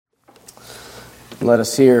Let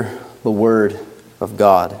us hear the word of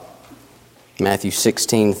God. Matthew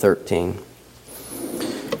 16:13.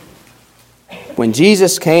 When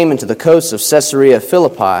Jesus came into the coasts of Caesarea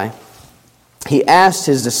Philippi, he asked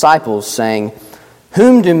his disciples, saying,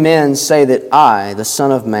 "Whom do men say that I, the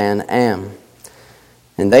Son of Man, am?"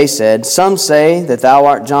 And they said, "Some say that thou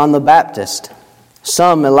art John the Baptist,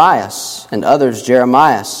 some Elias, and others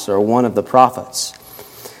Jeremias, or one of the prophets."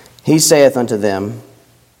 He saith unto them,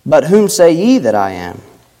 "But whom say ye that I am?"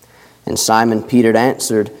 And Simon Peter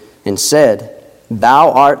answered and said, "Thou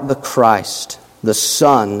art the Christ, the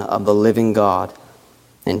Son of the living God."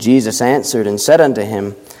 And Jesus answered and said unto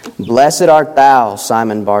him, "Blessed art thou,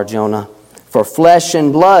 Simon Bar-Jonah, for flesh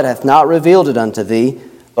and blood hath not revealed it unto thee,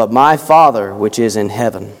 but my Father which is in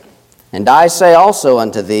heaven. And I say also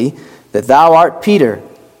unto thee, that thou art Peter,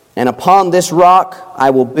 and upon this rock I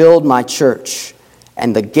will build my church,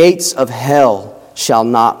 and the gates of hell shall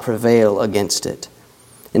not prevail against it.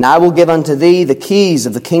 And I will give unto thee the keys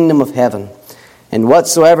of the kingdom of heaven. And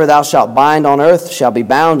whatsoever thou shalt bind on earth shall be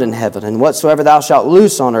bound in heaven, and whatsoever thou shalt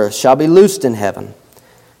loose on earth shall be loosed in heaven."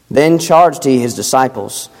 Then charged he his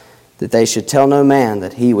disciples that they should tell no man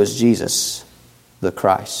that he was Jesus the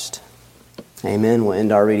Christ. Amen. We'll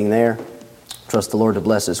end our reading there. Trust the Lord to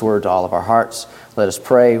bless His word to all of our hearts. Let us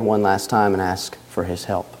pray one last time and ask for His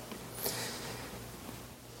help.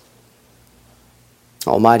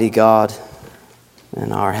 Almighty God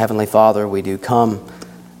and our Heavenly Father, we do come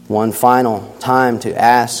one final time to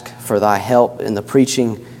ask for Thy help in the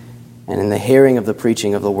preaching and in the hearing of the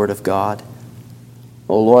preaching of the Word of God.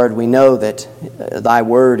 O Lord, we know that Thy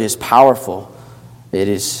Word is powerful. It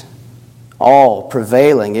is all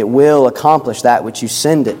prevailing. It will accomplish that which You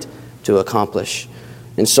send it to accomplish.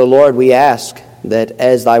 And so, Lord, we ask that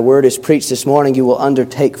as Thy Word is preached this morning, You will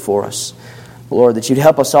undertake for us. Lord, that You'd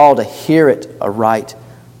help us all to hear it aright.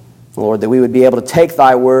 Lord, that we would be able to take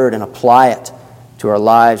Thy Word and apply it to our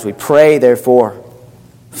lives. We pray, therefore,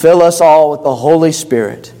 fill us all with the Holy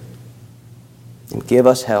Spirit and give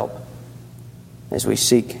us help as we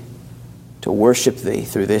seek to worship Thee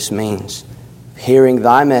through this means, hearing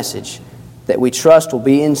Thy message that we trust will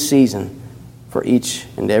be in season for each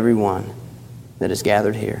and every one that is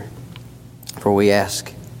gathered here. For we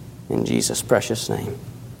ask in Jesus' precious name.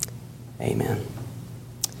 Amen.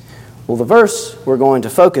 Well, the verse we're going to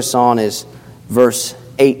focus on is verse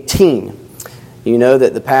 18. You know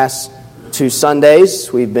that the past 2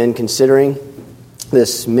 Sundays we've been considering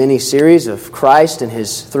this mini-series of Christ and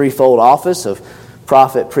His threefold office of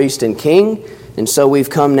prophet, priest, and king. And so we've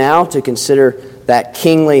come now to consider that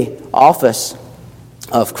kingly office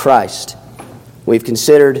of Christ. We've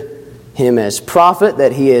considered Him as prophet,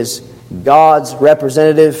 that He is God's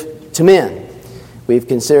representative to men. We've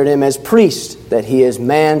considered Him as priest, that He is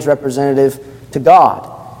man's representative to God.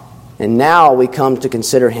 And now we come to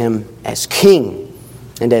consider Him as king.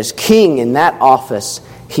 And as king in that office,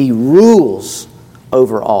 He rules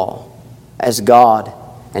over all as God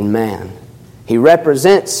and man. He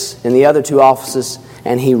represents in the other 2 offices,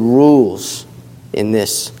 and He rules in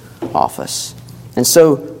this office. And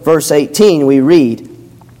so, verse 18, we read,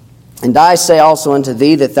 "And I say also unto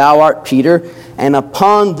thee that thou art Peter, and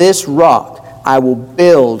upon this rock I will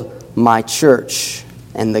build my church,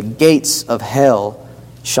 and the gates of hell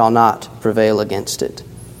shall not prevail against it."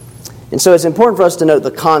 And so it's important for us to note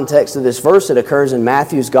the context of this verse. It occurs in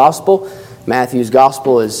Matthew's Gospel. Matthew's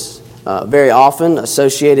Gospel is very often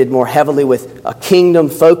associated more heavily with a kingdom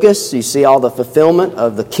focus. You see all the fulfillment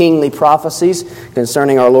of the kingly prophecies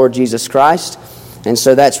concerning our Lord Jesus Christ. And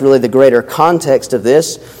so that's really the greater context of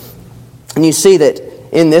this. And you see that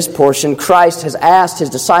in this portion, Christ has asked His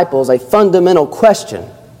disciples a fundamental question.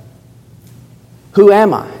 Who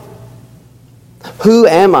am I? Who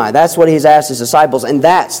am I? That's what He's asked His disciples. And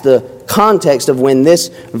that's the context of when this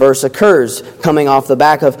verse occurs, coming off the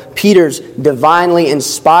back of Peter's divinely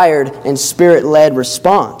inspired and Spirit-led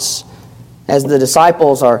response. As the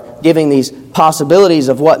disciples are giving these possibilities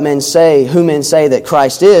of what men say, who men say that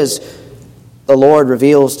Christ is, the Lord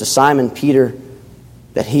reveals to Simon Peter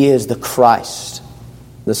that He is the Christ,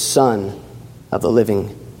 the Son of the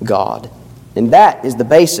living God. And that is the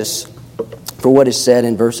basis for what is said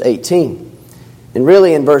in verse 18. And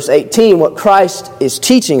really in verse 18, what Christ is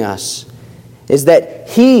teaching us is that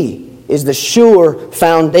He is the sure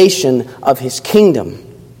foundation of His kingdom.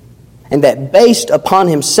 And that based upon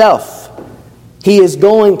Himself, He is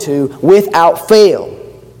going to, without fail,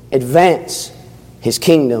 advance His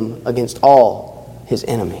kingdom against all His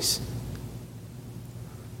enemies.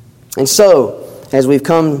 And so, as we've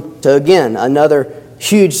come to, again, another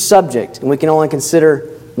huge subject, and we can only consider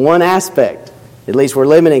one aspect, at least we're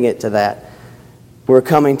limiting it to that, we're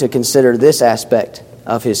coming to consider this aspect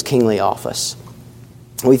of his kingly office.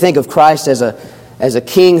 We think of Christ as a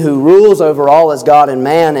king who rules over all as God and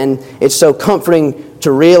man, and it's so comforting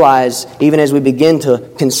to realize, even as we begin to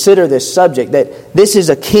consider this subject, that this is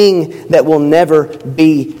a king that will never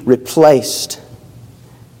be replaced.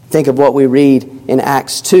 Think of what we read in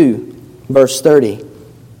Acts 2, verse 30.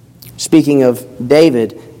 Speaking of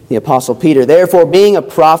David, the Apostle Peter, "Therefore, being a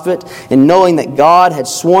prophet, and knowing that God had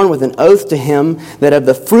sworn with an oath to him that of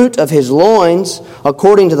the fruit of his loins,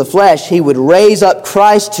 according to the flesh, he would raise up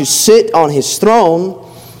Christ to sit on his throne,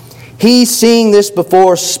 he, seeing this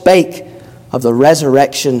before, spake of the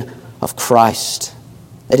resurrection of Christ,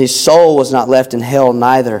 that his soul was not left in hell,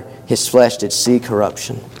 neither his flesh did see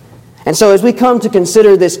corruption." And so as we come to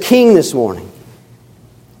consider this king this morning,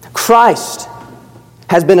 Christ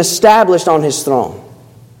has been established on his throne,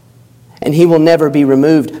 and he will never be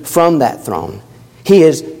removed from that throne. He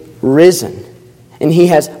is risen, and he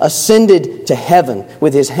has ascended to heaven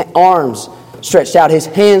with his arms stretched out, his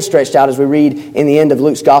hands stretched out, as we read in the end of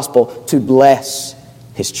Luke's gospel, to bless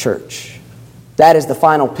his church. That is the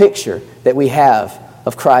final picture that we have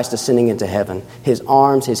of Christ ascending into heaven. His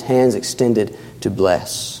arms, his hands extended to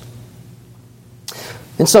bless.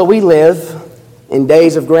 And so we live in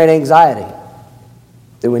days of great anxiety,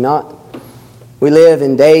 do we not? We live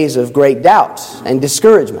in days of great doubt and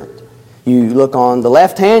discouragement. You look on the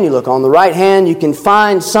left hand, you look on the right hand, you can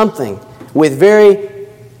find something with very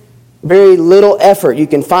little effort. You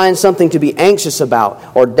can find something to be anxious about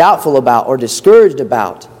or doubtful about or discouraged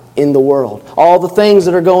about in the world. All the things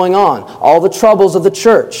that are going on, all the troubles of the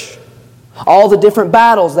church, all the different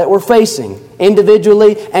battles that we're facing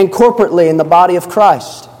individually and corporately in the body of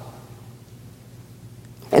Christ.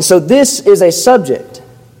 And so this is a subject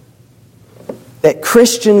that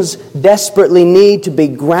Christians desperately need to be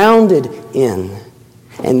grounded in.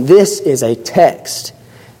 And this is a text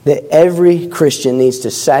that every Christian needs to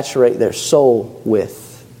saturate their soul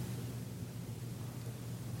with.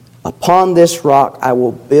 "Upon this rock I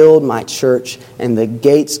will build my church, and the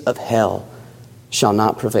gates of hell shall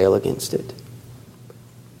not prevail against it."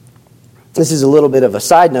 This is a little bit of a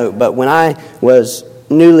side note, but when I was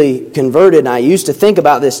newly converted, I used to think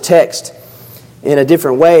about this text in a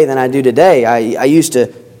different way than I do today. I used to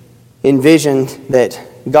envision that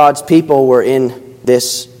God's people were in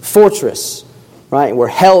this fortress, right? We're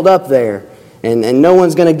held up there, and no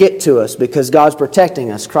one's going to get to us because God's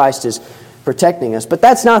protecting us. Christ is protecting us. But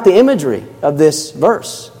that's not the imagery of this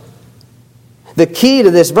verse. The key to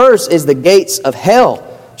this verse is the gates of hell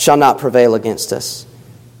shall not prevail against us.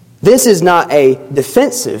 This is not a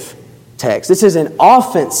defensive text. This is an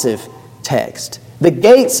offensive text. The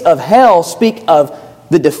gates of hell speak of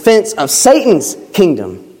the defense of Satan's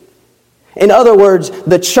kingdom. In other words,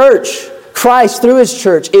 the church, Christ through his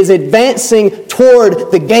church, is advancing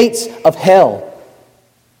toward the gates of hell.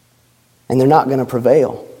 And they're not going to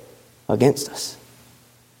prevail against us.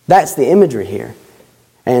 That's the imagery here.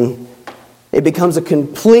 And it becomes a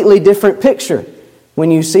completely different picture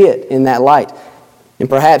when you see it in that light. And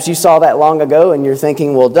perhaps you saw that long ago and you're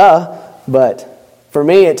thinking, well, duh, but for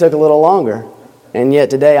me it took a little longer. And yet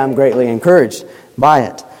today I'm greatly encouraged by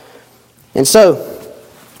it. And so,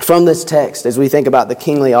 from this text, as we think about the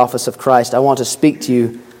kingly office of Christ, I want to speak to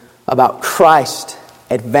you about Christ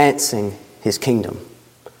advancing his kingdom.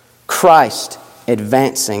 Christ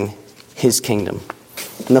advancing his kingdom.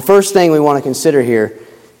 And the first thing we want to consider here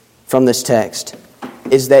from this text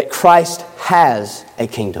is that Christ has a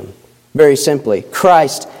kingdom. Very simply,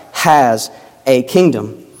 Christ has a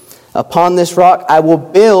kingdom. "Upon this rock I will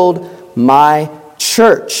build my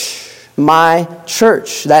church." My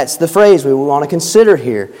church. That's the phrase we want to consider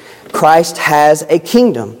here. Christ has a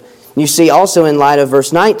kingdom. You see also in light of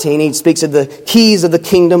verse 19, he speaks of the keys of the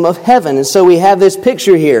kingdom of heaven. And so we have this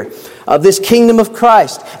picture here of this kingdom of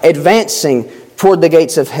Christ advancing toward the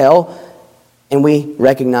gates of hell. And we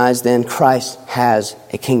recognize then Christ has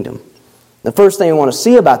a kingdom. The first thing I want to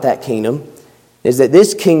see about that kingdom is that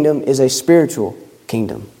this kingdom is a spiritual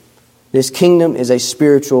kingdom. This kingdom is a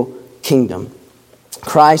spiritual kingdom.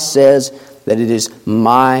 Christ says that it is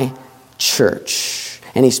my church.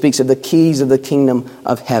 And he speaks of the keys of the kingdom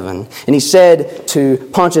of heaven. And he said to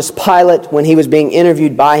Pontius Pilate when he was being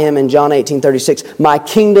interviewed by him in John 18:36, "My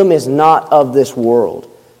kingdom is not of this world.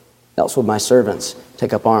 Else would my servants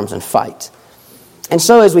take up arms and fight." And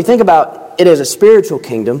so as we think about it as a spiritual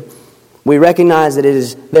kingdom, we recognize that it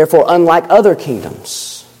is therefore unlike other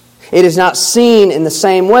kingdoms. It is not seen in the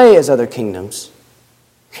same way as other kingdoms.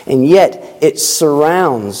 And yet it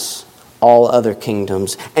surrounds all other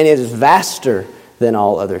kingdoms, and it is vaster than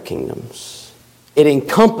all other kingdoms. It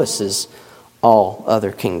encompasses all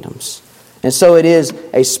other kingdoms. And so it is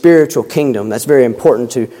a spiritual kingdom. That's very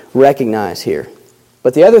important to recognize here.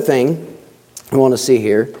 But the other thing we want to see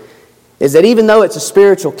here is that even though it's a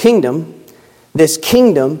spiritual kingdom, this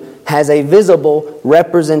kingdom has a visible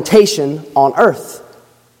representation on earth.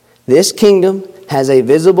 This kingdom has a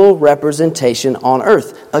visible representation on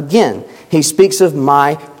earth. Again, he speaks of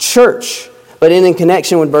my church. But in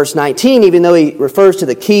connection with verse 19, even though he refers to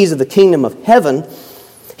the keys of the kingdom of heaven,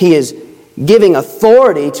 he is giving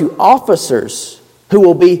authority to officers who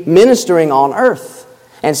will be ministering on earth.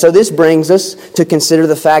 And so this brings us to consider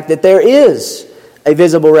the fact that there is a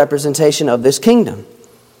visible representation of this kingdom.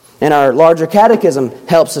 And our larger catechism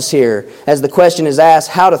helps us here as the question is asked,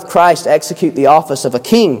 how doth Christ execute the office of a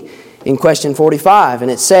king? In question 45, and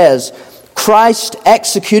it says, Christ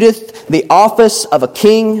executeth the office of a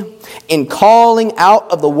king in calling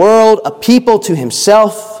out of the world a people to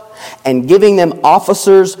himself and giving them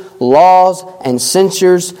officers, laws, and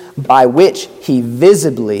censures by which he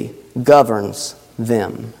visibly governs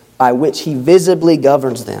them. By which he visibly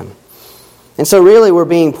governs them. And so really we're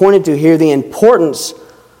being pointed to here the importance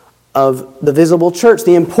of the visible church,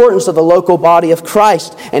 the importance of the local body of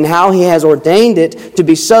Christ, and how he has ordained it to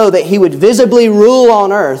be so that he would visibly rule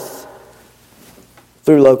on earth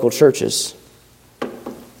through local churches.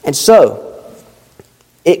 And so,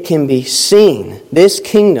 it can be seen, this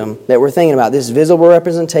kingdom that we're thinking about, this visible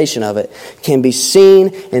representation of it, can be seen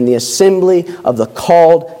in the assembly of the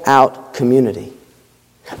called out community.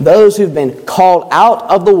 Those who've been called out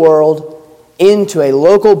of the world into a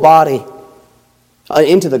local body,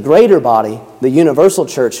 into the greater body, the universal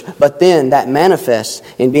church, but then that manifests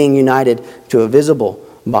in being united to a visible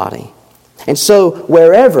body. And so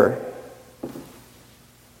wherever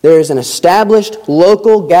there is an established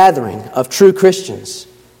local gathering of true Christians,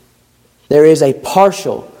 there is a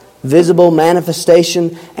partial, visible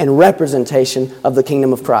manifestation and representation of the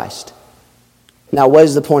kingdom of Christ. Now, what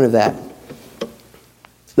is the point of that?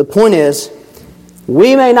 The point is,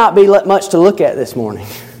 we may not be much to look at this morning.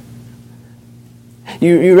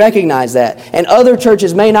 You recognize that. And other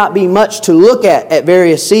churches may not be much to look at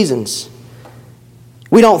various seasons.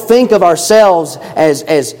 We don't think of ourselves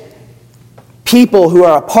as people who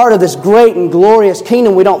are a part of this great and glorious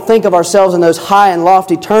kingdom. We don't think of ourselves in those high and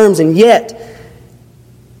lofty terms, and yet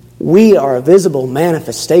we are a visible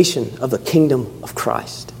manifestation of the kingdom of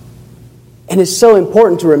Christ. And it's so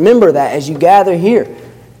important to remember that as you gather here,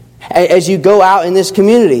 as you go out in this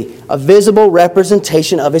community, a visible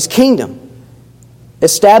representation of His kingdom,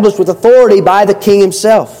 established with authority by the King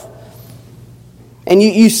Himself. And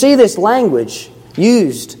you see this language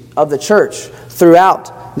used of the church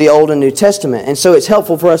throughout the Old and New Testament. And so it's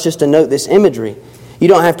helpful for us just to note this imagery. You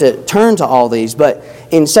don't have to turn to all these, but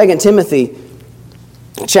in 2 Timothy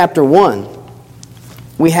chapter 1,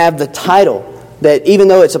 we have the title that even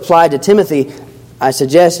though it's applied to Timothy, I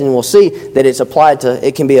suggest and we'll see that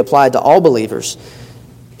it can be applied to all believers.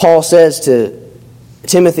 Paul says to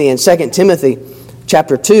Timothy in 2 Timothy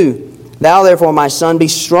chapter 2, Thou therefore, my son, be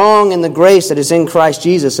strong in the grace that is in Christ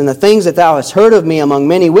Jesus, and the things that thou hast heard of me among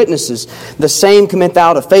many witnesses, the same commit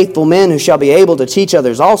thou to faithful men who shall be able to teach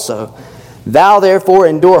others also. Thou therefore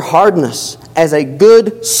endure hardness as a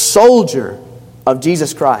good soldier of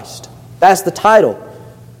Jesus Christ. That's the title.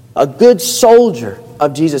 A good soldier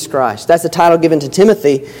of Jesus Christ. That's the title given to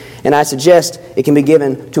Timothy, and I suggest it can be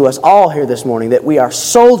given to us all here this morning, that we are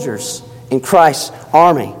soldiers in Christ's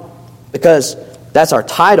army. Because that's our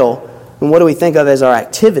title. And what do we think of as our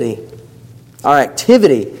activity? Our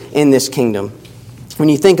activity in this kingdom. When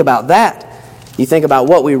you think about that, you think about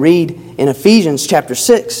what we read in Ephesians chapter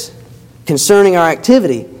 6 concerning our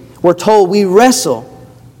activity. We're told we wrestle,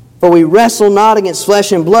 for we wrestle not against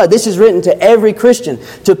flesh and blood. This is written to every Christian,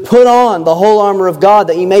 to put on the whole armor of God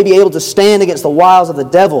that you may be able to stand against the wiles of the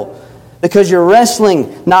devil. Because you're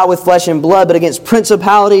wrestling not with flesh and blood, but against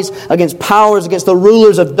principalities, against powers, against the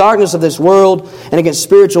rulers of darkness of this world, and against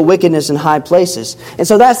spiritual wickedness in high places. And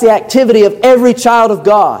so that's the activity of every child of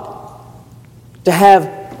God. To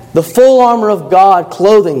have the full armor of God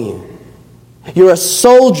clothing you. You're a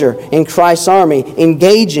soldier in Christ's army,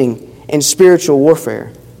 engaging in spiritual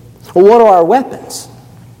warfare. Well, what are our weapons?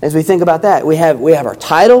 As we think about that, we have our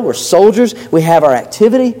title, we're soldiers, we have our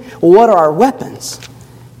activity. Well, what are our weapons?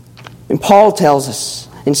 And Paul tells us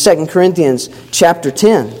in 2 Corinthians chapter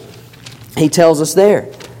 10, he tells us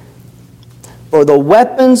there, For the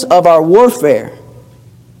weapons of our warfare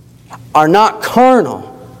are not carnal,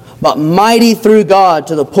 but mighty through God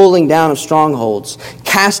to the pulling down of strongholds,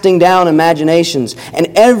 casting down imaginations, and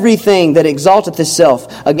everything that exalteth itself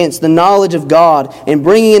against the knowledge of God, and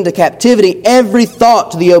bringing into captivity every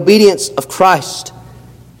thought to the obedience of Christ.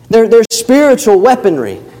 They're spiritual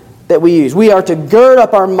weaponry that we use. We are to gird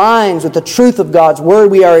up our minds with the truth of God's Word.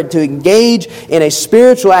 We are to engage in a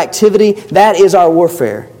spiritual activity. That is our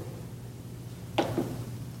warfare.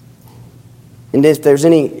 And if there's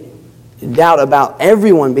any doubt about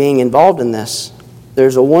everyone being involved in this,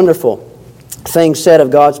 there's a wonderful thing said of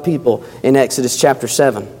God's people in Exodus chapter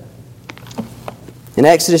 7. In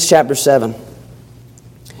Exodus chapter 7,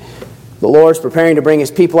 the Lord's preparing to bring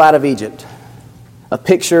His people out of Egypt. A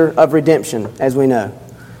picture of redemption, as we know.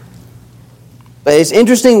 But it's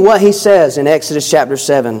interesting what He says in Exodus chapter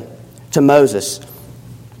 7 to Moses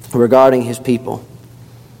regarding His people.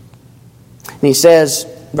 And He says,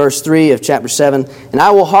 verse 3 of chapter 7, "And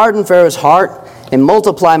I will harden Pharaoh's heart and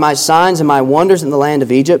multiply my signs and my wonders in the land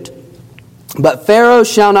of Egypt. But Pharaoh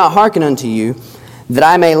shall not hearken unto you, that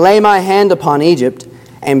I may lay my hand upon Egypt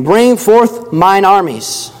and bring forth mine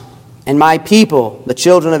armies and my people, the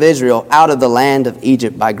children of Israel, out of the land of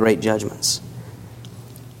Egypt by great judgments."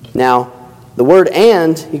 Now, the word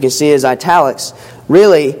 "and," you can see as italics,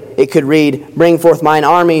 really it could read, "Bring forth mine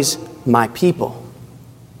armies, my people."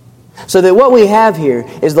 So that what we have here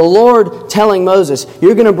is the Lord telling Moses,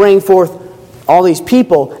 you're going to bring forth all these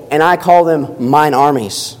people, and I call them mine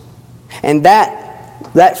armies. And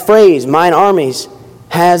that phrase, mine armies,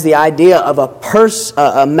 has the idea of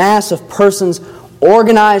a mass of persons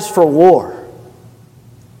organized for war.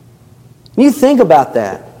 You think about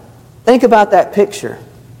that. Think about that picture.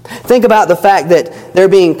 Think about the fact that they're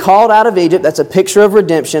being called out of Egypt. That's a picture of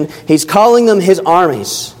redemption. He's calling them His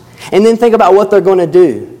armies. And then think about what they're going to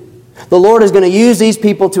do. The Lord is going to use these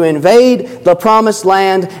people to invade the promised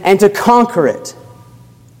land and to conquer it.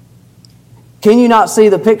 Can you not see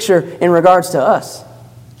the picture in regards to us?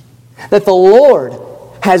 That the Lord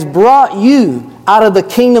has brought you out of the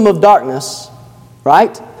kingdom of darkness,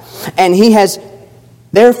 right? And He has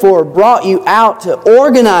therefore brought you out to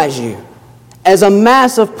organize you as a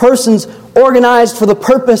mass of persons organized for the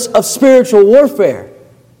purpose of spiritual warfare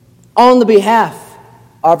on the behalf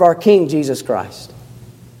of our King Jesus Christ.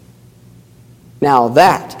 Now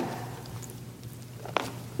that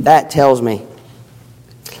tells me,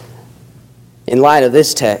 in light of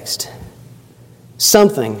this text,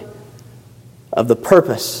 something of the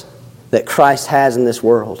purpose that Christ has in this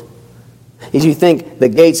world. As you think, the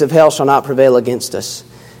gates of hell shall not prevail against us.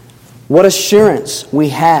 What assurance we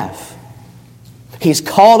have. He's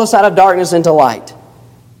called us out of darkness into light.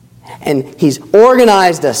 And He's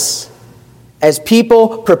organized us as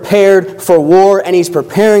people prepared for war, and He's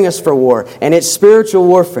preparing us for war. And it's spiritual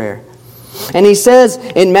warfare. And He says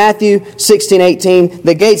in Matthew 16:18,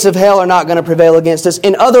 the gates of hell are not going to prevail against us.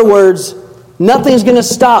 In other words, nothing's going to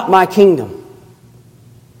stop my kingdom.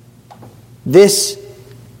 This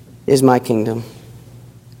is my kingdom.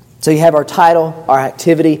 So you have our title, our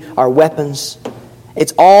activity, our weapons.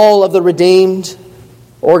 It's all of the redeemed,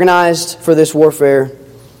 organized for this warfare.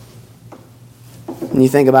 And you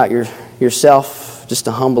think about yourself, just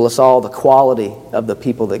to humble us all, the quality of the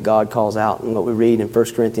people that God calls out and what we read in 1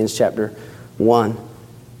 Corinthians chapter 1.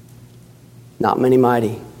 Not many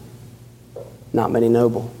mighty, not many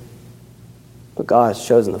noble, but God has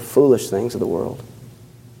chosen the foolish things of the world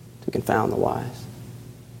to confound the wise.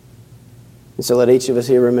 And so let each of us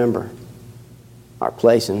here remember our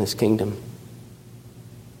place in this kingdom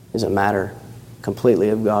is a matter completely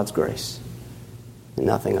of God's grace and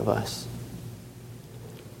nothing of us.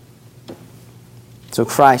 So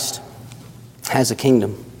Christ has a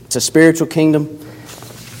kingdom. It's a spiritual kingdom.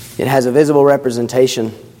 It has a visible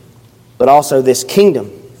representation. But also this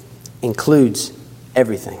kingdom includes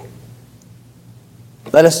everything.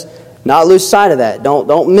 Let us not lose sight of that.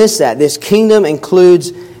 Don't miss that. This kingdom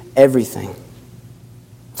includes everything.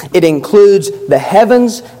 It includes the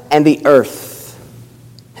heavens and the earth.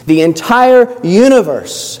 The entire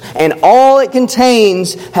universe and all it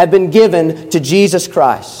contains have been given to Jesus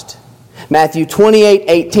Christ. Matthew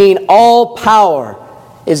 28:18, all power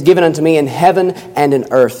is given unto me in heaven and in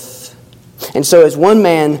earth. And so as one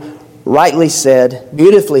man rightly said,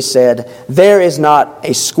 beautifully said, there is not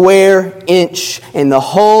a square inch in the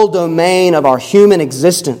whole domain of our human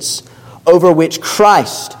existence over which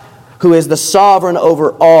Christ, who is the sovereign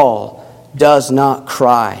over all, does not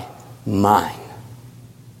cry, mine.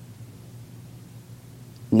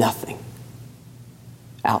 Nothing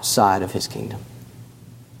outside of His kingdom.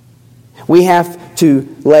 We have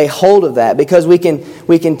to lay hold of that because we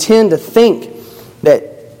can tend to think that,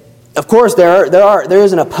 of course, there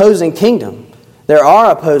is an opposing kingdom. There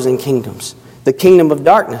are opposing kingdoms. The kingdom of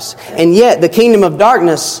darkness. And yet the kingdom of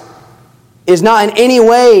darkness is not in any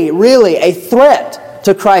way really a threat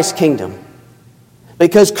to Christ's kingdom.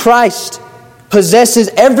 Because Christ possesses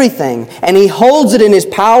everything and He holds it in His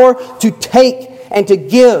power to take and to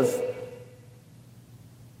give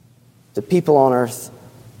to people on earth,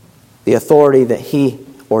 the authority that He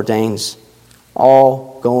ordains,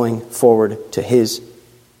 all going forward to His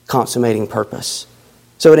consummating purpose.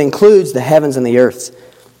 So it includes the heavens and the earth,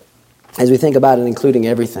 as we think about it, including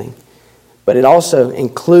everything. But it also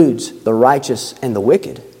includes the righteous and the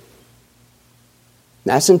wicked.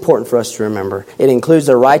 That's important for us to remember. It includes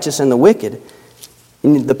the righteous and the wicked.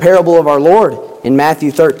 The parable of our Lord in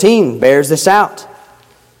Matthew 13 bears this out.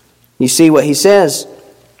 You see what He says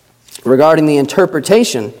regarding the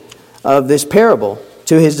interpretation of this parable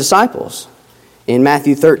to His disciples. In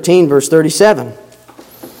Matthew 13, verse 37.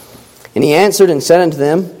 And He answered and said unto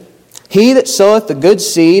them, He that soweth the good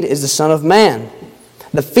seed is the Son of Man.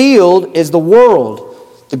 The field is the world.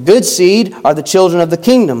 The good seed are the children of the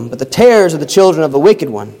kingdom, but the tares are the children of the wicked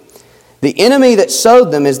one. The enemy that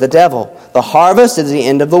sowed them is the devil. The harvest is the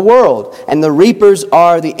end of the world, and the reapers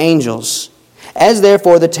are the angels. As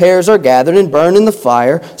therefore the tares are gathered and burned in the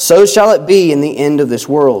fire, so shall it be in the end of this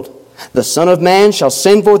world. The Son of Man shall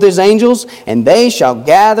send forth His angels, and they shall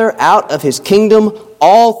gather out of His kingdom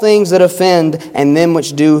all things that offend and them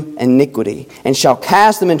which do iniquity, and shall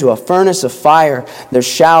cast them into a furnace of fire. There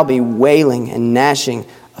shall be wailing and gnashing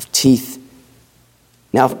of teeth.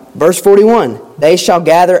 Now, verse 41, they shall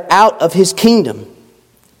gather out of His kingdom.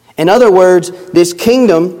 In other words, this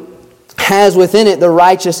kingdom has within it the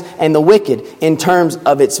righteous and the wicked in terms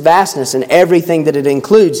of its vastness and everything that it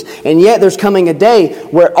includes. And yet there's coming a day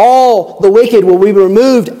where all the wicked will be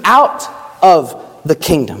removed out of the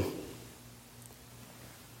kingdom.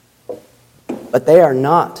 But they are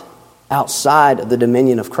not outside of the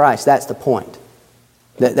dominion of Christ. That's the point.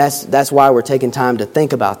 That's why we're taking time to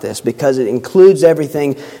think about this, because it includes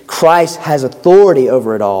everything. Christ has authority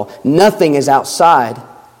over it all. Nothing is outside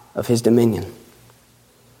of His dominion.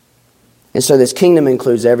 And so this kingdom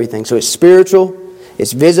includes everything. So it's spiritual,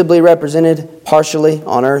 it's visibly represented partially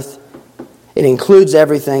on earth. It includes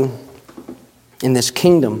everything. And this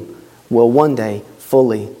kingdom will one day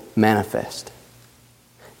fully manifest.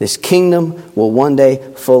 This kingdom will one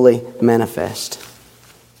day fully manifest.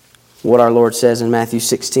 What our Lord says in Matthew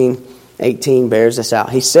 16:18 bears this out.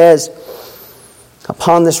 He says,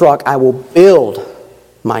 upon this rock I will build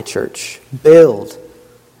my church. Build.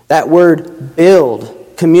 That word build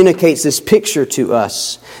communicates this picture to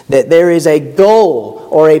us that there is a goal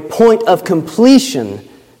or a point of completion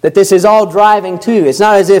that this is all driving to. It's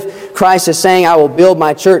not as if Christ is saying, I will build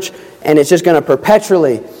my church and it's just going to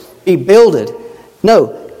perpetually be builded.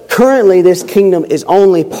 No, currently this kingdom is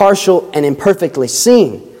only partial and imperfectly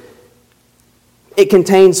seen. It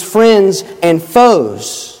contains friends and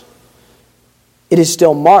foes. It is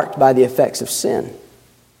still marked by the effects of sin.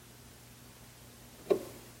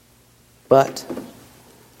 But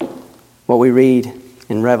what we read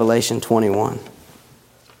in Revelation 21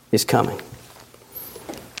 is coming.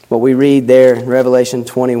 What we read there in Revelation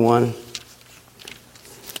 21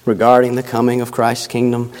 regarding the coming of Christ's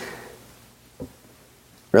kingdom.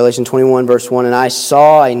 Revelation 21 verse 1, and I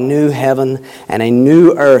saw a new heaven and a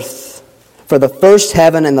new earth. For the first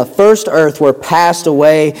heaven and the first earth were passed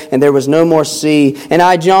away, and there was no more sea. And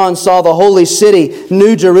I, John, saw the holy city,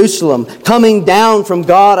 New Jerusalem, coming down from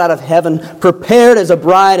God out of heaven, prepared as a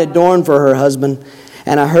bride adorned for her husband.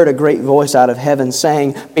 And I heard a great voice out of heaven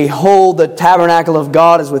saying, Behold, the tabernacle of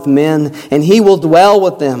God is with men, and He will dwell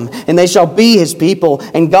with them, and they shall be His people,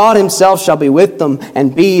 and God Himself shall be with them,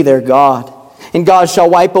 and be their God. And God shall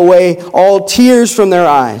wipe away all tears from their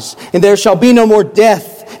eyes, and there shall be no more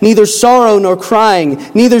death, neither sorrow nor crying,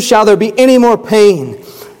 neither shall there be any more pain,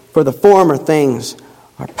 for the former things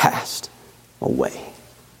are passed away.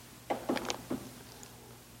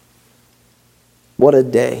 What a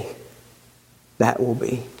day that will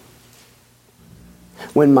be,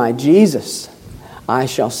 when my Jesus I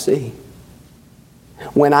shall see.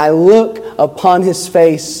 When I look upon His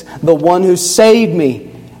face, the one who saved me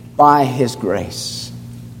by His grace.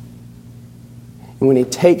 And when He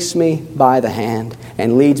takes me by the hand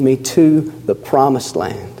and leads me to the promised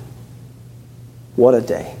land. What a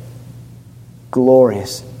day.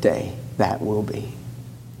 Glorious day that will be.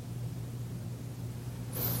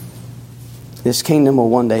 This kingdom will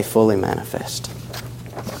one day fully manifest.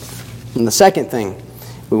 And the second thing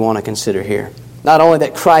we want to consider here, not only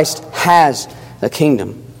that Christ has a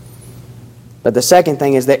kingdom, but the second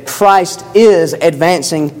thing is that Christ is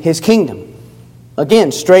advancing His kingdom.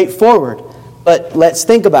 Again, straightforward, but let's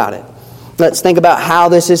think about it. Let's think about how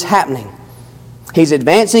this is happening. He's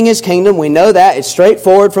advancing His kingdom. We know that. It's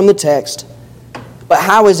straightforward from the text. But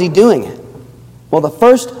how is He doing it? Well, the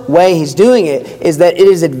first way He's doing it is that it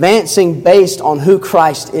is advancing based on who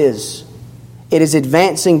Christ is. It is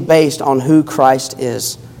advancing based on who Christ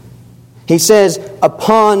is. He says,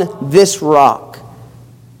 upon this rock.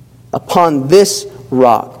 Upon this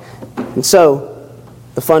rock. And so,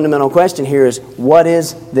 the fundamental question here is, what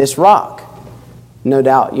is this rock? No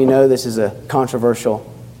doubt you know this is a controversial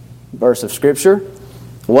verse of Scripture.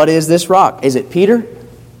 What is this rock? Is it Peter?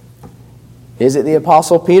 Is it the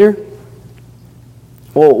Apostle Peter?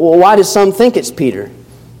 Well, why do some think it's Peter?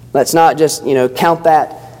 Let's not just, count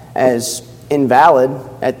that as invalid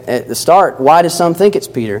at the start. Why do some think it's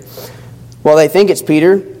Peter? Well, they think it's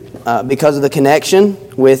Peter because of the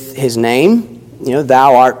connection with his name.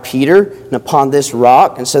 Thou art Peter, and upon this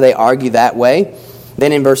rock. And so they argue that way.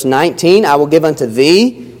 Then in verse 19, I will give unto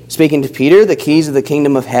thee, speaking to Peter, the keys of the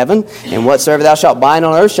kingdom of heaven. And whatsoever thou shalt bind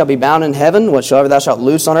on earth shall be bound in heaven. Whatsoever thou shalt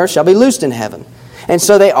loose on earth shall be loosed in heaven. And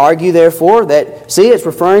so they argue, therefore, that, see, it's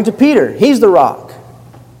referring to Peter. He's the rock.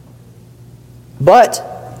 But,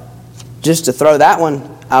 just to throw that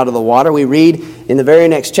one out of the water, we read in the very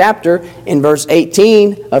next chapter, in verse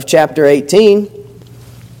 18 of chapter 18,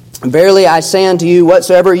 Verily I say unto you,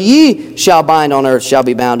 whatsoever ye shall bind on earth shall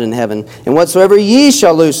be bound in heaven, and whatsoever ye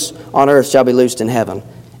shall loose on earth shall be loosed in heaven.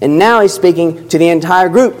 And now he's speaking to the entire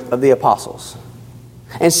group of the apostles.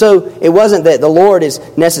 And so it wasn't that the Lord is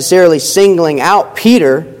necessarily singling out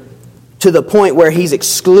Peter to the point where he's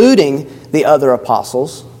excluding the other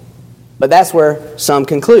apostles, but that's where some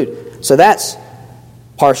conclude. So that's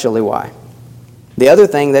partially why. The other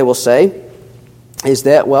thing they will say is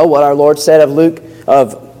that, what our Lord said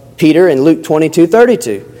of Peter in Luke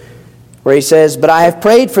 22:32, where he says, But I have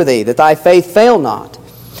prayed for thee, that thy faith fail not.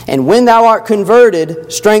 And when thou art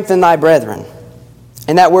converted, strengthen thy brethren.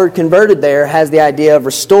 And that word converted there has the idea of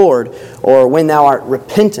restored, or when thou art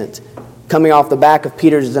repentant, coming off the back of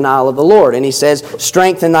Peter's denial of the Lord. And he says,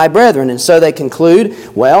 strengthen thy brethren. And so they conclude,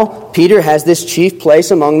 Peter has this chief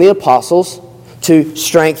place among the apostles to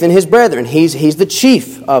strengthen his brethren. He's the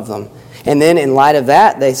chief of them. And then in light of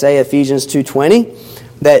that, they say, Ephesians 2:20,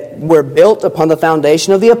 that we're built upon the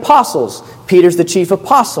foundation of the apostles. Peter's the chief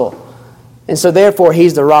apostle. And so therefore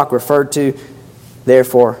he's the rock referred to.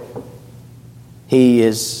 Therefore he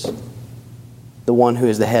is the one who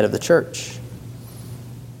is the head of the church.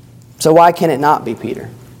 So why can it not be Peter?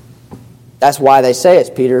 That's why they say it's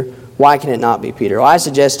Peter. Why can it not be Peter? Well, I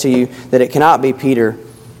suggest to you that it cannot be Peter,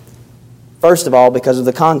 first of all, because of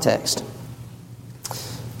the context.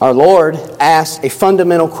 Our Lord asks a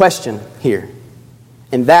fundamental question here.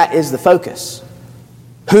 And that is the focus.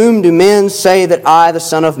 Whom do men say that I, the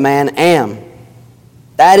Son of Man, am?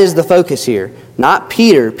 That is the focus here. Not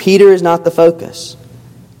Peter. Peter is not the focus.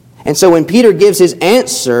 And so when Peter gives his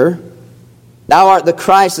answer, Thou art the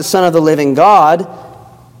Christ, the Son of the living God,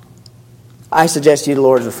 I suggest to you the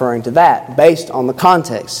Lord is referring to that, based on the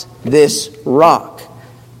context. This rock.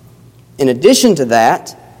 In addition to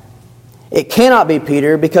that, it cannot be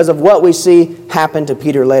Peter because of what we see happen to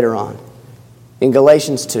Peter later on. In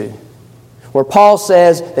Galatians 2, where Paul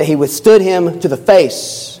says that he withstood him to the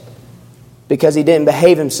face because he didn't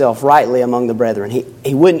behave himself rightly among the brethren.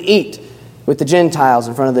 He wouldn't eat with the Gentiles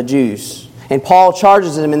in front of the Jews. And Paul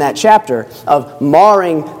charges him in that chapter of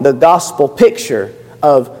marring the gospel picture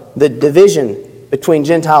of the division between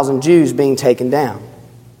Gentiles and Jews being taken down.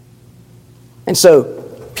 And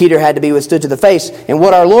so Peter had to be withstood to the face. And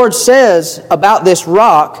what our Lord says about this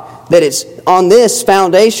rock, that it's on this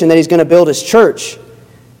foundation that He's going to build His church.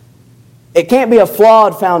 It can't be a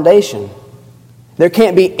flawed foundation. There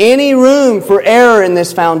can't be any room for error in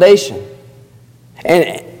this foundation.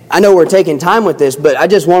 And I know we're taking time with this, but I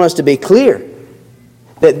just want us to be clear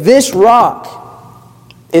that this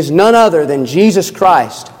rock is none other than Jesus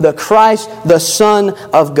Christ, the Son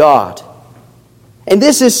of God. And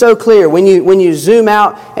this is so clear when you zoom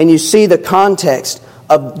out and you see the context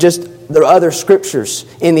of just the other scriptures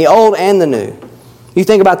in the Old and the New. You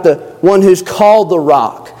think about the one who's called the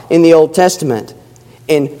rock in the Old Testament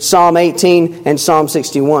in Psalm 18 and Psalm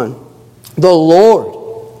 61. The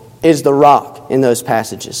Lord is the rock in those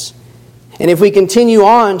passages. And if we continue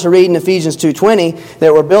on to read in Ephesians 2:20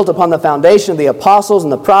 that we're built upon the foundation of the apostles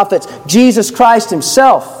and the prophets, Jesus Christ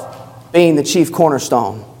Himself being the chief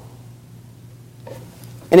cornerstone.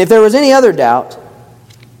 And if there was any other doubt,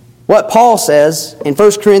 what Paul says in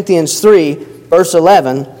 1 Corinthians 3, verse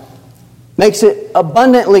 11, makes it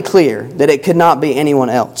abundantly clear that it could not be anyone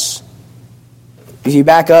else. If you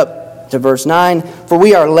back up to verse 9, For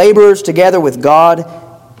we are laborers together with God.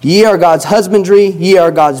 Ye are God's husbandry, ye are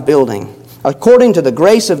God's building. According to the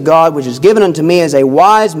grace of God, which is given unto me as a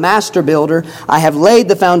wise master builder, I have laid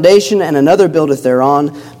the foundation, and another buildeth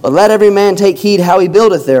thereon. But let every man take heed how he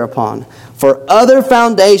buildeth thereupon. For other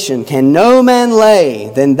foundation can no man lay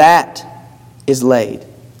than that is laid,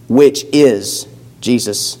 which is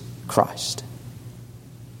Jesus Christ.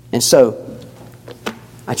 And so,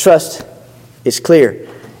 I trust it's clear.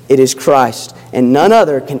 It is Christ, and none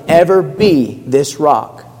other can ever be this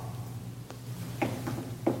rock.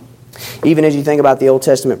 Even as you think about the Old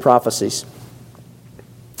Testament prophecies,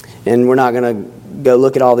 and we're not going to go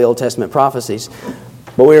look at all the Old Testament prophecies,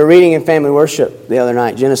 but we were reading in family worship the other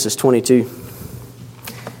night, Genesis 22.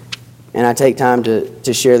 And I take time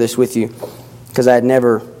to share this with you because I had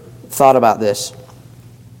never thought about this.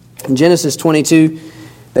 In Genesis 22,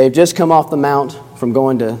 they've just come off the mount from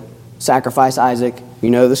going to sacrifice Isaac.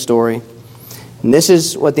 You know the story. And this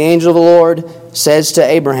is what the angel of the Lord says to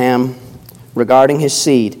Abraham regarding his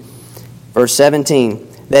seed. Verse 17,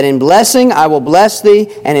 that in blessing I will bless thee,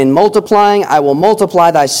 and in multiplying I will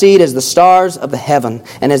multiply thy seed as the stars of the heaven,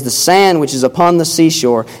 and as the sand which is upon the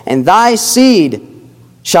seashore. And thy seed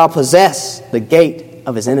shall possess the gate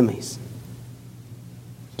of his enemies.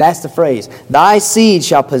 That's the phrase. Thy seed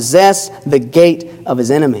shall possess the gate of his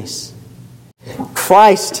enemies.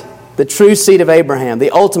 Christ, the true seed of Abraham,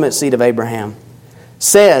 the ultimate seed of Abraham,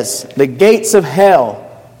 says the gates of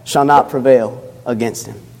hell shall not prevail against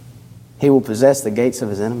him. He will possess the gates of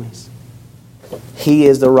his enemies. He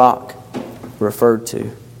is the rock referred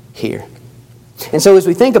to here. And so as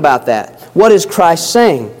we think about that, what is Christ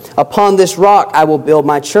saying? Upon this rock I will build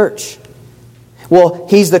my church. Well,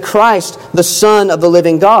 He's the Christ, the Son of the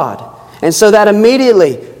living God. And so that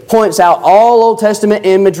immediately points out all Old Testament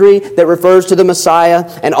imagery that refers to the Messiah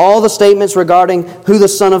and all the statements regarding who the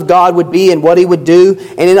Son of God would be and what He would do.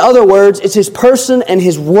 And in other words, it's His person and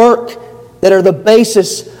His work that are the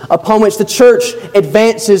basis upon which the church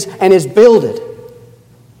advances and is builded.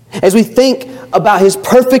 As we think about His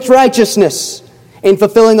perfect righteousness in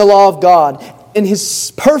fulfilling the law of God, and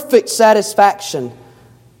His perfect satisfaction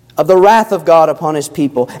of the wrath of God upon His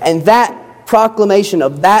people, and that proclamation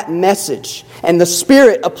of that message, and the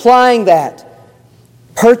Spirit applying that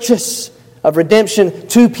purchase of redemption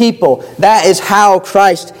to people, that is how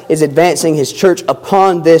Christ is advancing His church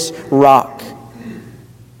upon this rock.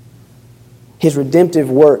 His redemptive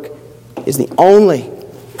work is the only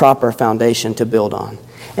proper foundation to build on.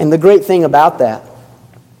 And the great thing about that,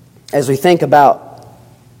 as we think about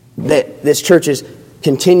that this church is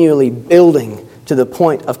continually building to the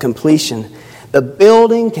point of completion, the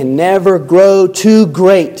building can never grow too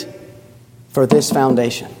great for this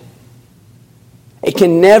foundation. It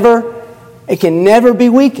can never be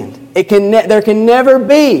weakened. There can never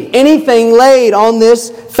be anything laid on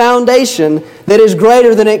this foundation that is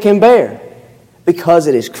greater than it can bear, because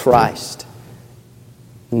it is Christ,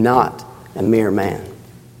 not a mere man.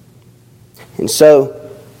 And so,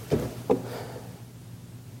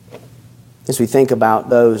 as we think about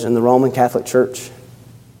those in the Roman Catholic Church,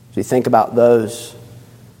 as we think about those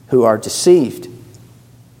who are deceived,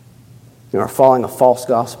 who are following a false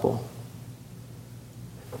gospel,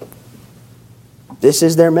 this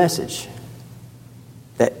is their message,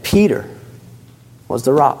 that Peter was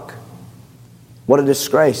the rock. What a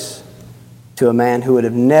disgrace to a man who would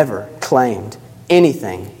have never claimed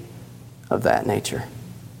anything of that nature.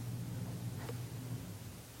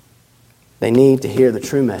 They need to hear the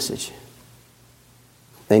true message.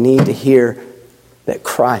 They need to hear that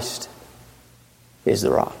Christ is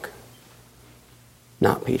the rock,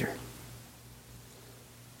 not Peter.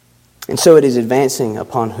 And so it is advancing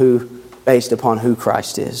based upon who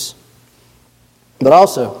Christ is. But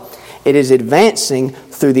also, it is advancing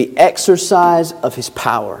through the exercise of His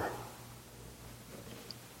power.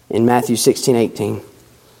 In Matthew 16:18,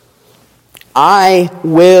 I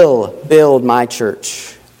will build my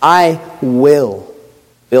church. I will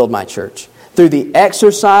build my church. Through the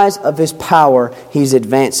exercise of His power, He's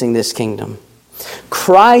advancing this kingdom.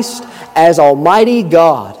 Christ, as Almighty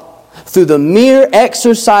God, through the mere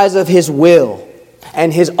exercise of His will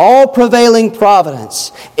and His all-prevailing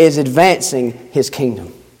providence, is advancing His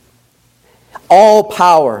kingdom. All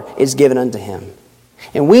power is given unto Him.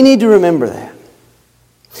 And we need to remember that.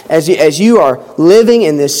 As you are living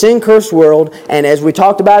in this sin-cursed world, and as we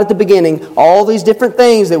talked about at the beginning, all these different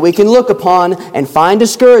things that we can look upon and find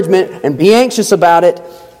discouragement and be anxious about it,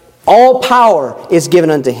 all power is given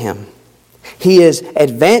unto Him. He is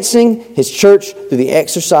advancing His church through the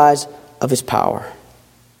exercise of His power.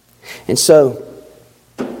 And so,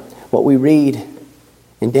 what we read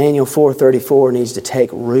in Daniel 4:34 needs to take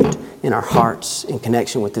root in our hearts in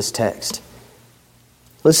connection with this text.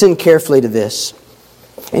 Listen carefully to this.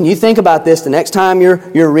 And you think about this the next time you're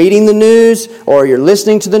reading the news, or you're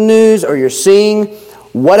listening to the news, or you're seeing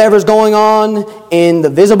whatever's going on in the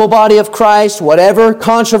visible body of Christ, whatever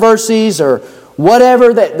controversies or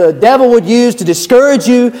whatever that the devil would use to discourage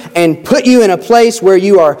you and put you in a place where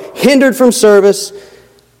you are hindered from service.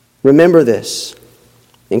 Remember this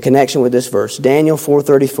in connection with this verse, Daniel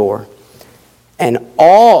 4:34. And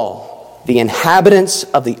all the inhabitants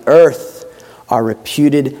of the earth are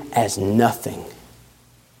reputed as nothing.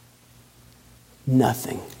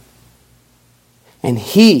 Nothing. And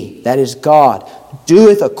He, that is God,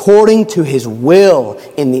 doeth according to His will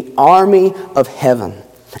in the army of heaven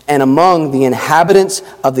and among the inhabitants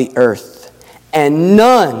of the earth. And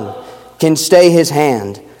none can stay His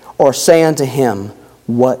hand or say unto Him,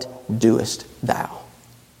 What doest thou?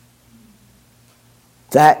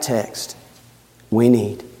 That text we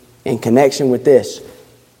need in connection with this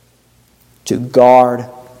to guard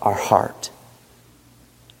our heart.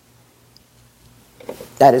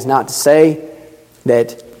 That is not to say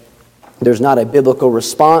that there's not a biblical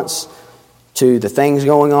response to the things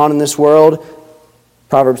going on in this world.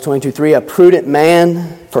 Proverbs 22:3, a prudent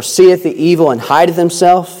man foreseeth the evil and hideth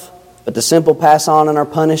himself, but the simple pass on and are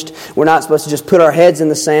punished. We're not supposed to just put our heads in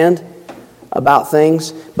the sand about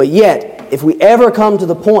things. But yet, if we ever come to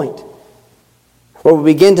the point where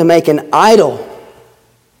we begin to make an idol,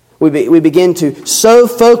 we begin to so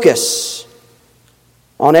focus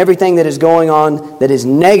on everything that is going on that is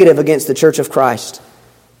negative against the church of Christ,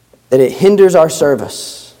 that it hinders our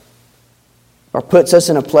service or puts us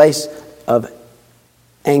in a place of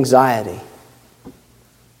anxiety.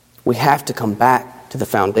 We have to come back to the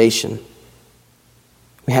foundation.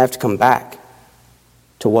 We have to come back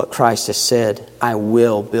to what Christ has said, I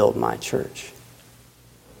will build my church.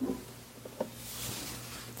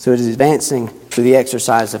 So it is advancing through the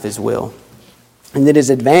exercise of His will. And it is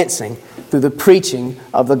advancing through the preaching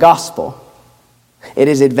of the gospel. It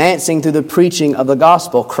is advancing through the preaching of the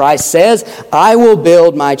gospel. Christ says, I will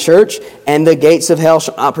build my church, and the gates of hell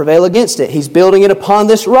shall not prevail against it. He's building it upon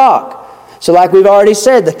this rock. So like we've already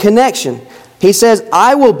said, the connection. He says,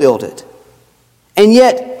 I will build it. And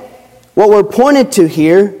yet, what we're pointed to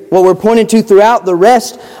here, what we're pointed to throughout the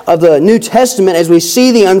rest of the New Testament, as we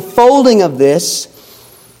see the unfolding of this,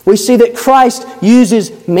 we see that Christ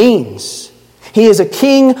uses means. He is a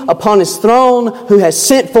king upon His throne who has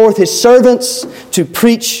sent forth His servants to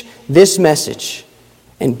preach this message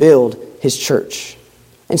and build His church.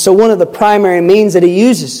 And so one of the primary means that He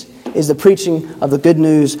uses is the preaching of the good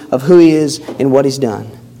news of who He is and what He's done.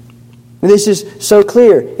 And this is so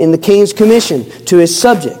clear in the King's commission to His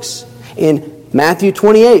subjects. In Matthew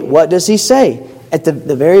 28, what does He say? At the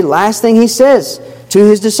very last thing He says to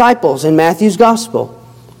His disciples in Matthew's Gospel.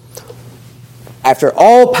 After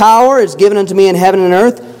all power is given unto me in heaven and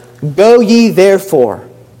earth, go ye therefore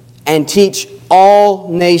and teach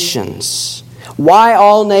all nations. Why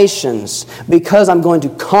all nations? Because I'm going to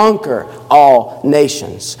conquer all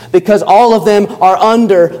nations. Because all of them are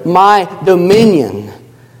under my dominion.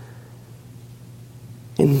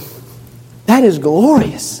 And that is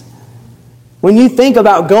glorious. When you think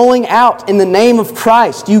about going out in the name of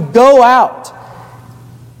Christ, you go out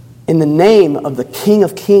in the name of the King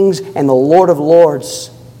of Kings and the Lord of Lords,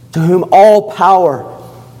 to whom all power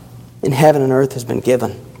in heaven and earth has been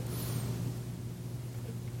given.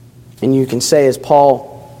 And you can say, as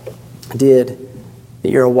Paul did,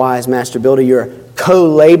 that you're a wise master builder. You're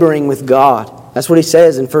co-laboring with God. That's what he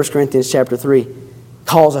says in 1 Corinthians chapter 3.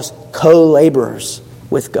 Calls us co-laborers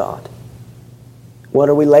with God. What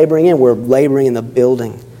are we laboring in? We're laboring in the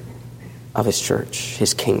building of His church,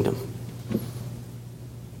 His kingdom.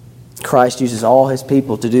 Christ uses all His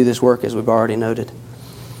people to do this work, as we've already noted.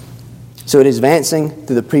 So it is advancing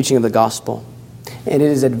through the preaching of the gospel. And it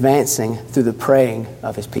is advancing through the praying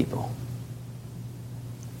of His people.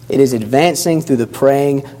 It is advancing through the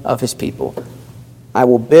praying of His people. I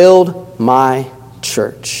will build my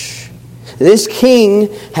church. This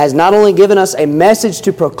King has not only given us a message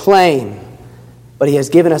to proclaim, but He has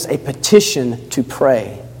given us a petition to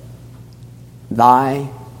pray. Thy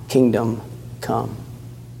kingdom come.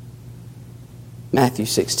 Matthew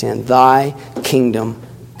 6:10. Thy kingdom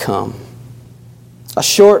come. A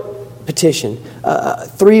short petition.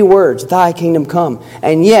 3 words. Thy kingdom come.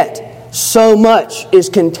 And yet, so much is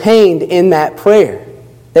contained in that prayer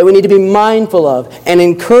that we need to be mindful of and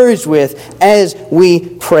encouraged with as we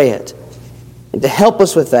pray it. And to help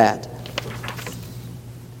us with that,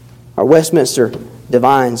 our Westminster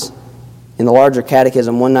Divines in the Larger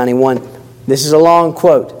Catechism 191. This is a long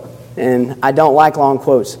quote, and I don't like long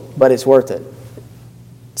quotes, but it's worth it.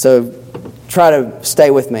 So try to stay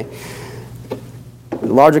with me.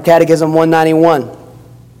 Larger Catechism 191.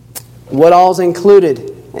 What all's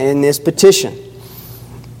included in this petition?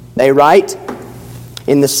 They write,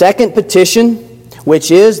 in the second petition, which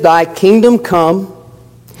is Thy kingdom come,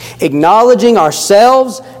 acknowledging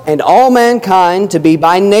ourselves and all mankind to be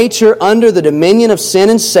by nature under the dominion of sin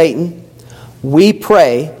and Satan, we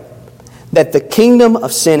pray that the kingdom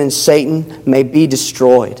of sin and Satan may be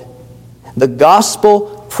destroyed. The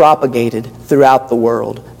gospel propagated throughout the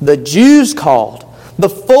world. The Jews called. The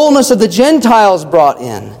fullness of the Gentiles brought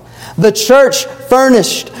in. The church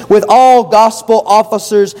furnished with all gospel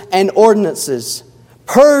officers and ordinances.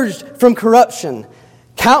 Purged from corruption.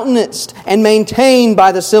 Countenanced and maintained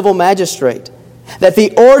by the civil magistrate. That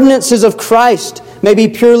the ordinances of Christ may be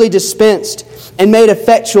purely dispensed and made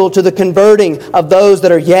effectual to the converting of those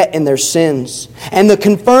that are yet in their sins, and the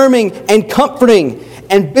confirming and comforting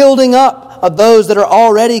and building up of those that are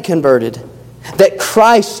already converted, that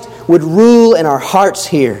Christ would rule in our hearts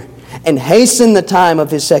here and hasten the time of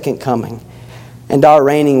His second coming and our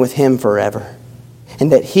reigning with Him forever,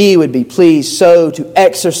 and that He would be pleased so to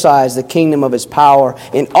exercise the kingdom of His power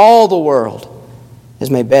in all the world as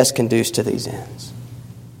may best conduce to these ends.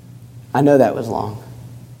 I know that was long.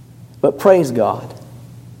 But praise God,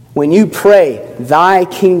 when you pray, Thy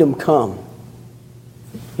kingdom come,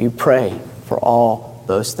 you pray for all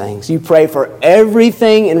those things. You pray for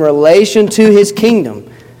everything in relation to His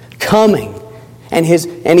kingdom coming. And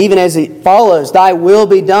even as it follows, Thy will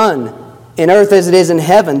be done in earth as it is in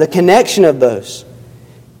heaven, the connection of those.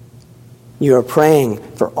 You are praying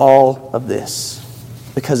for all of this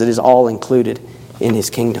because it is all included in His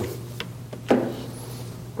kingdom. And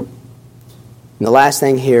the last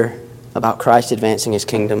thing here about Christ advancing His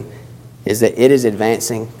kingdom is that it is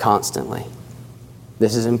advancing constantly.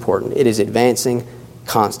 This is important. It is advancing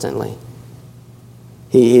constantly.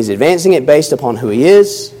 He is advancing it based upon who He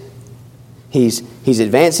is. He's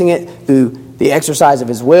advancing it through the exercise of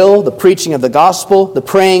His will, the preaching of the gospel, the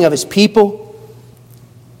praying of His people.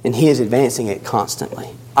 And He is advancing it constantly.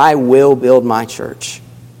 I will build my church.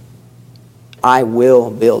 I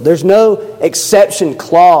will build. There's no exception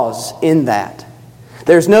clause in that.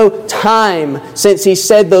 There's no time since He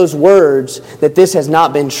said those words that this has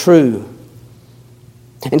not been true.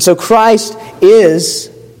 And so Christ is,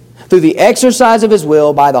 through the exercise of His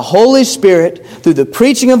will, by the Holy Spirit, through the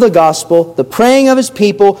preaching of the gospel, the praying of His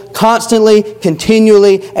people, constantly,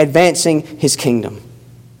 continually advancing His kingdom.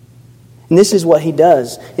 And this is what He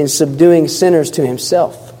does in subduing sinners to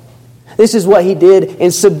Himself. This is what He did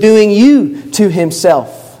in subduing you to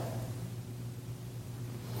Himself.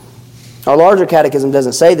 Our larger catechism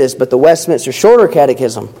doesn't say this, but the Westminster Shorter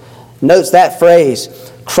Catechism notes that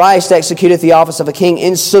phrase, Christ executeth the office of a king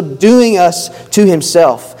in subduing us to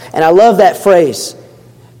Himself. And I love that phrase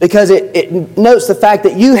because it notes the fact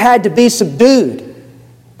that you had to be subdued,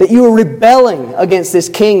 that you were rebelling against this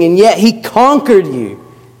king, and yet He conquered you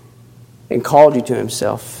and called you to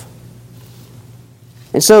Himself.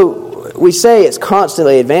 And so we say it's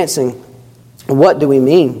constantly advancing. What do we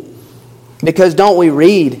mean? Because don't we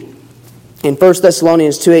read in 1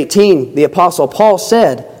 Thessalonians 2:18, the Apostle Paul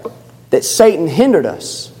said that Satan hindered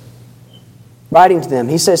us. Writing to them,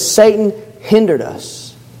 he says, Satan hindered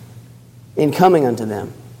us in coming unto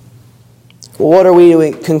them. Well, what are we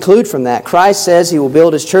to conclude from that? Christ says He will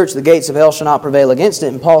build His church, the gates of hell shall not prevail against it.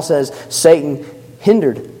 And Paul says Satan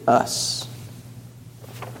hindered us.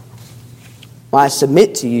 Well, I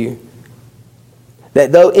submit to you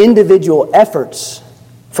that though individual efforts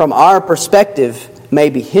from our perspective may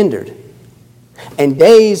be hindered, and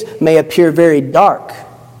days may appear very dark,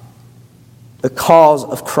 the cause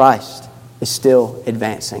of Christ is still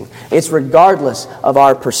advancing. It's regardless of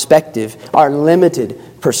our perspective, our limited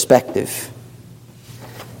perspective.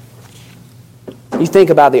 You think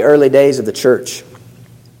about the early days of the church.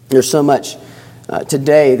 There's so much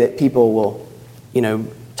today that people will,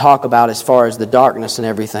 talk about as far as the darkness and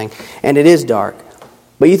everything. And it is dark.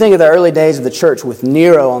 But you think of the early days of the church with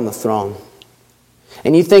Nero on the throne.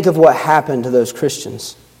 And you think of what happened to those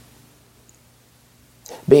Christians.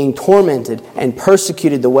 Being tormented and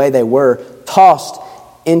persecuted the way they were, tossed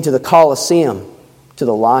into the Colosseum to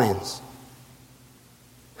the lions.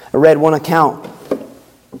 I read one account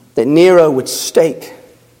that Nero would stake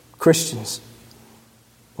Christians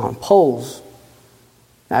on poles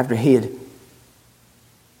after he had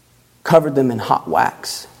covered them in hot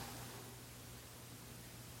wax.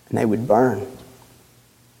 And they would burn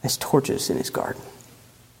as torches in his garden.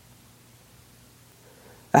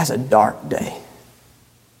 That's a dark day.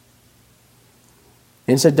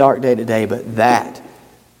 And it's a dark day today, but that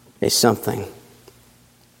is something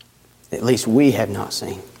at least we have not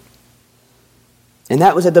seen. And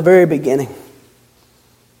that was at the very beginning.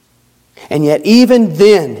 And yet even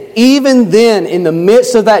then, in the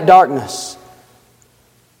midst of that darkness,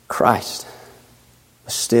 Christ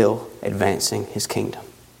was still advancing His kingdom.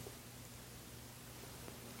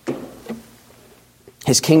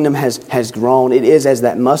 His kingdom has grown. It is as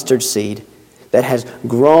that mustard seed that has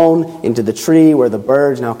grown into the tree where the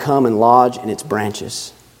birds now come and lodge in its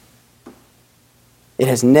branches. It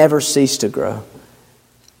has never ceased to grow.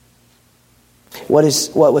 What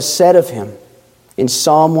was said of him in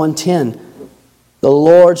Psalm 110? The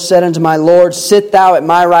Lord said unto my Lord, sit thou at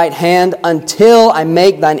my right hand until I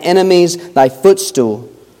make thine enemies thy footstool.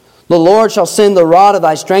 The Lord shall send the rod of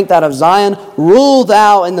thy strength out of Zion. Rule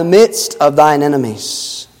thou in the midst of thine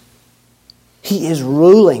enemies. He is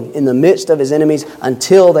ruling in the midst of his enemies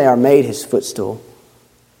until they are made his footstool.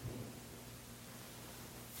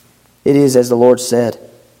 It is as the Lord said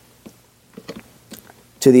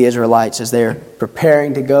to the Israelites as they're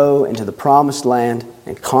preparing to go into the promised land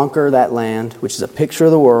and conquer that land, which is a picture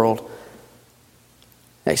of the world.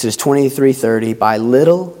 Exodus 23:30, by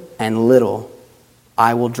little and little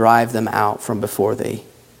I will drive them out from before thee,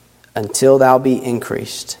 until thou be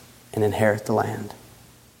increased and inherit the land.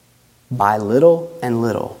 By little and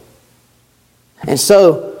little. And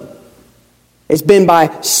so, it's been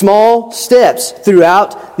by small steps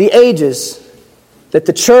throughout the ages that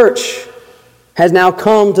the church has now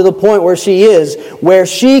come to the point where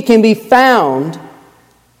she can be found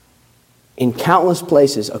in countless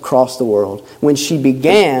places across the world. When she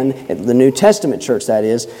began, the New Testament church that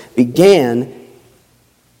is, began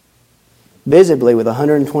visibly with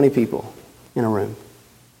 120 people in a room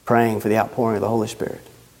praying for the outpouring of the Holy Spirit.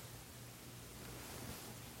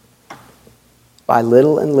 By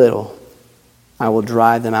little and little I will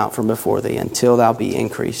drive them out from before thee until thou be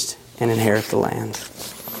increased and inherit the land.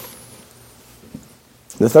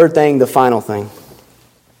 The third thing, the final thing,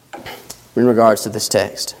 in regards to this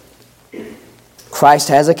text. Christ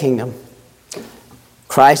has a kingdom.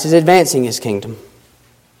 Christ is advancing his kingdom.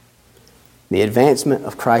 The advancement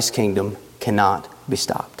of Christ's kingdom cannot be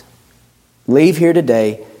stopped. Leave here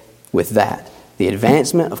today with that. The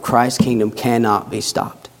advancement of Christ's kingdom cannot be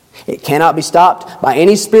stopped. It cannot be stopped by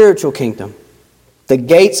any spiritual kingdom. The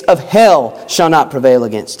gates of hell shall not prevail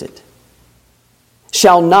against it.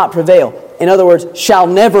 Shall not prevail. In other words, shall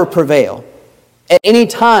never prevail. At any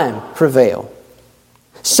time prevail.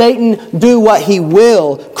 Satan do what he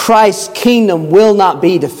will, Christ's kingdom will not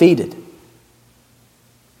be defeated.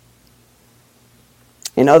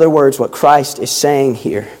 In other words, what Christ is saying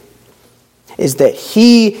here is that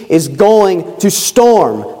he is going to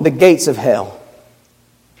storm the gates of hell.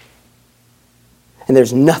 And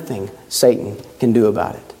there's nothing Satan can do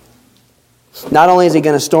about it. Not only is he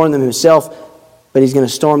going to storm them himself, but he's going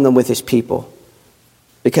to storm them with his people.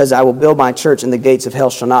 Because I will build my church and the gates of hell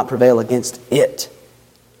shall not prevail against it.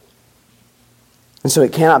 And so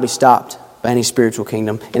it cannot be stopped by any spiritual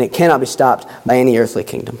kingdom, and it cannot be stopped by any earthly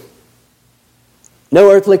kingdom.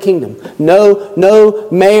 No earthly kingdom. No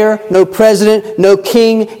mayor, no president, no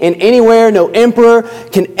king in anywhere, no emperor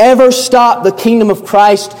can ever stop the kingdom of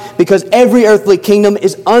Christ, because every earthly kingdom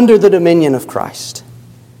is under the dominion of Christ.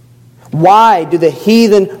 Why do the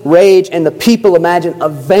heathen rage and the people imagine a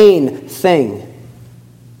vain thing?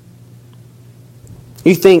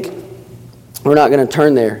 You think, we're not going to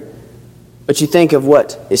turn there, but you think of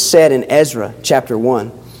what is said in Ezra chapter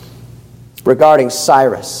 1 regarding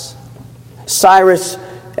Cyrus. Cyrus,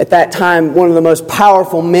 at that time, one of the most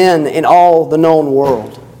powerful men in all the known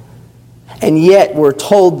world. And yet we're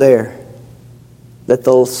told there that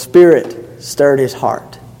the Spirit stirred his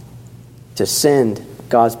heart to send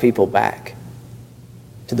God's people back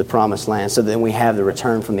to the promised land, so that we have the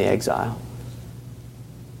return from the exile.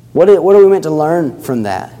 What are we meant to learn from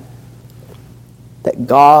that? That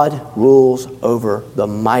God rules over the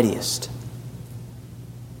mightiest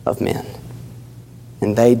of men,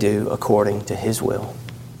 and they do according to his will.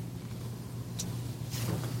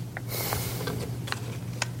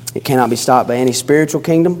 It cannot be stopped by any spiritual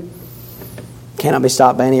kingdom. It cannot be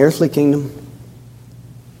stopped by any earthly kingdom.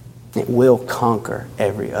 It will conquer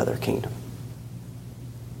every other kingdom.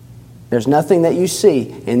 There's nothing that you see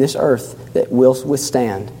in this earth that will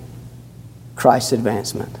withstand Christ's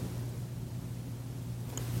advancement.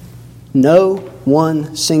 No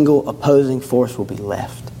one single opposing force will be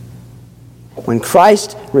left. When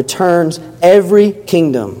Christ returns, every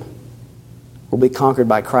kingdom will be conquered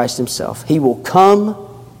by Christ himself. He will come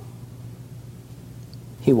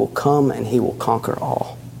and he will conquer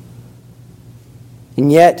all.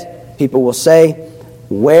 And yet, people will say,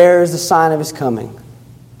 where is the sign of his coming?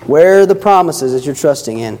 Where are the promises that you're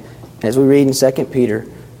trusting in? As we read in 2 Peter,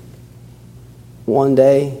 one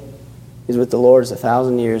day is with the Lord as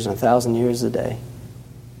 1,000 years, and 1,000 years is a day.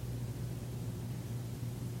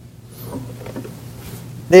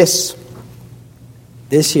 This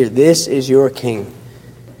is your king.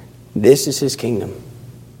 This is his kingdom.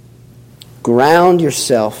 Ground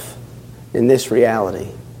yourself in this reality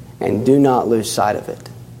and do not lose sight of it.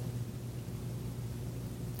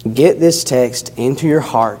 Get this text into your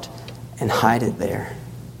heart and hide it there.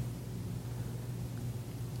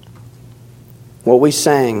 What we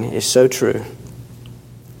sang is so true.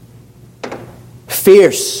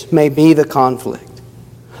 Fierce may be the conflict,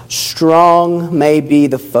 strong may be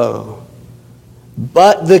the foe,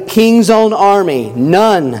 but the King's own army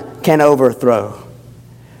none can overthrow.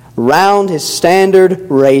 Round his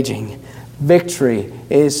standard raging, victory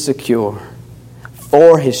is secure,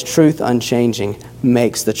 for his truth unchanging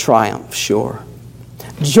makes the triumph sure.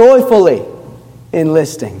 Joyfully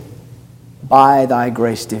enlisting by thy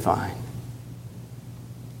grace divine,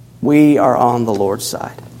 we are on the Lord's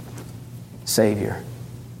side. Savior,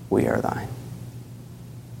 we are thine.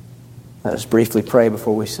 Let us briefly pray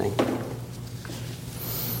before we sing.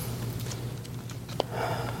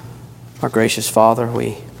 Our gracious Father,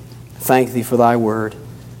 we thank Thee for Thy word.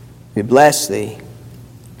 We bless Thee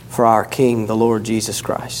for our King, the Lord Jesus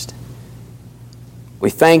Christ. We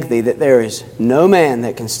thank Thee that there is no man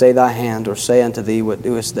that can stay Thy hand or say unto Thee, what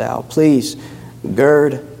doest Thou? Please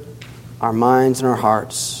gird our minds and our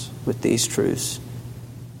hearts with these truths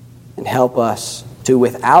and help us to,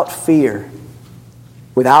 without fear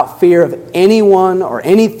of anyone or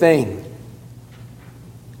anything,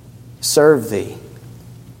 serve Thee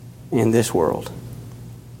in this world.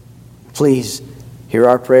 Please hear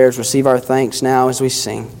our prayers, receive our thanks now as we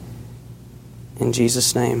sing. In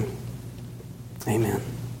Jesus' name, amen.